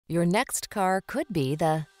Your next car could be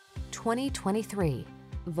the 2023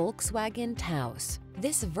 Volkswagen Taos.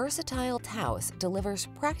 This versatile Taos delivers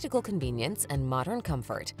practical convenience and modern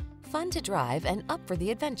comfort. Fun to drive and up for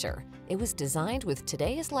the adventure. It was designed with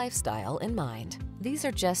today's lifestyle in mind. These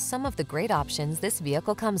are just some of the great options this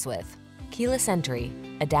vehicle comes with: keyless entry,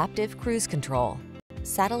 adaptive cruise control,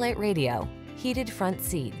 satellite radio, heated front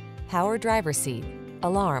seat, power driver seat,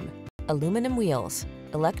 alarm, aluminum wheels,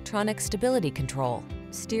 electronic stability control,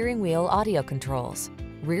 steering wheel audio controls,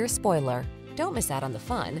 rear spoiler. Don't miss out on the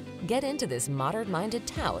fun. Get into this modern-minded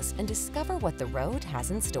Taos and discover what the road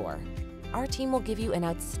has in store. Our team will give you an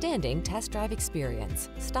outstanding test drive experience.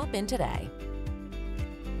 Stop in today.